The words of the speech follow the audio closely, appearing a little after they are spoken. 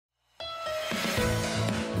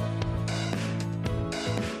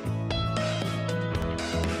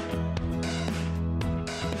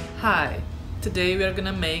Hi, today we are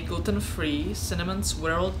gonna make gluten-free cinnamon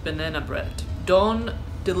swirled banana bread. Don't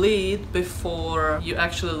delete before you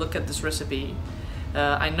actually look at this recipe.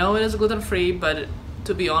 I know it is gluten-free, but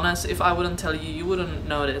to be honest, if I wouldn't tell you, you wouldn't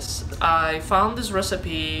notice. I found this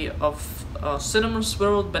recipe of cinnamon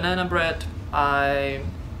swirled banana bread. I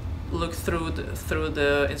looked through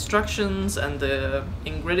the instructions and the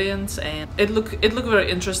ingredients, and it looked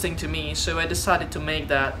very interesting to me, so I decided to make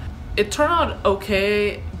that. It turned out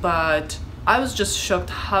okay, but I was just shocked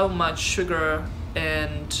how much sugar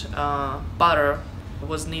and butter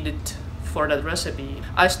was needed for that recipe.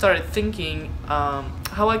 I started thinking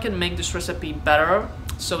how I can make this recipe better.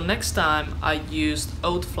 So next time I used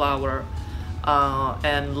oat flour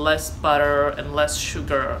and less butter and less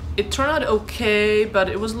sugar. It turned out okay, but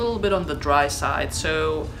it was a little bit on the dry side,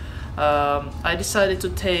 so I decided to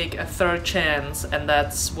take a third chance, and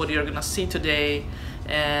that's what you're gonna see today.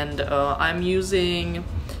 And I'm using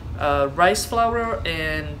rice flour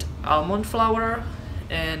and almond flour,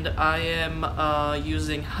 and I am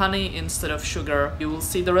using honey instead of sugar. You will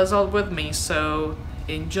see the result with me, so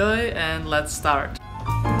enjoy and let's start.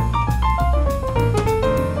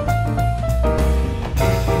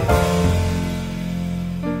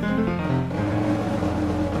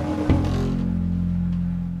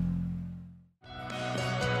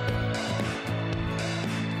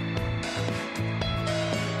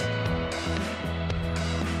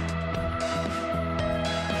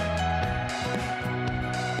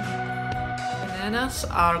 Bananas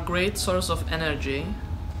are a great source of energy,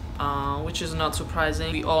 which is not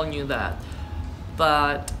surprising. We all knew that.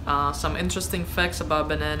 But some interesting facts about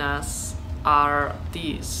bananas are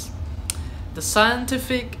these. The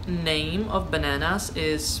scientific name of bananas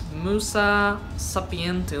is Musa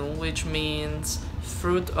sapientum, which means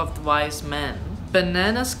fruit of the wise men.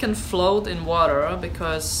 Bananas can float in water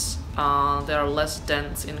because they are less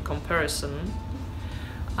dense in comparison.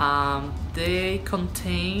 They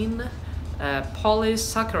contain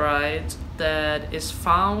polysaccharide that is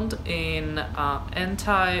found in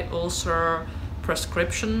anti-ulcer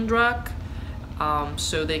prescription drug,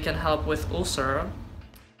 so they can help with ulcer.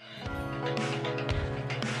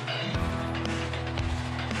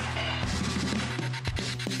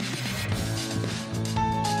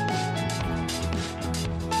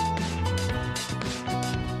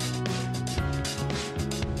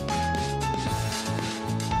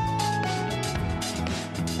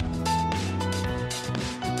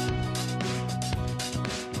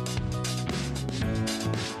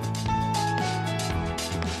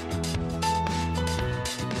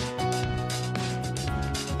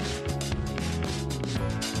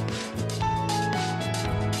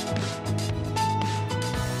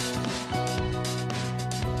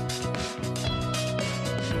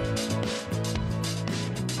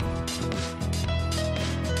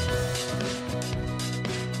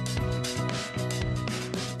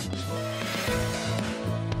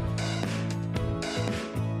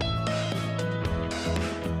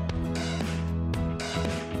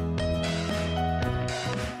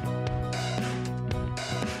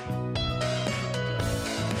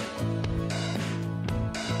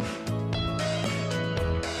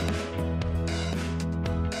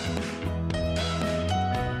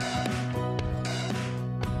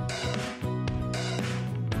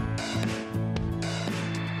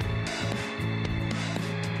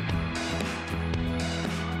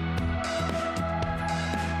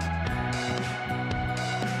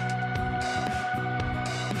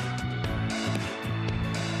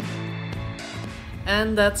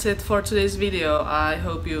 And that's it for today's video. I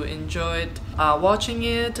hope you enjoyed watching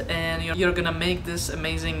it, and you're gonna make this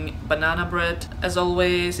amazing banana bread. As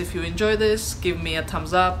always, if you enjoy this, give me a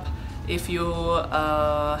thumbs up. If you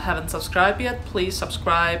haven't subscribed yet, please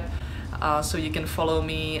subscribe so you can follow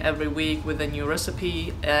me every week with a new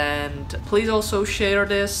recipe. And please also share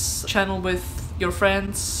this channel with your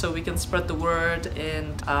friends so we can spread the word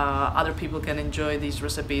and other people can enjoy these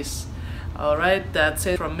recipes. Alright, that's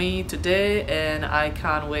it from me today, and I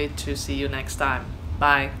can't wait to see you next time.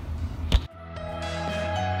 Bye!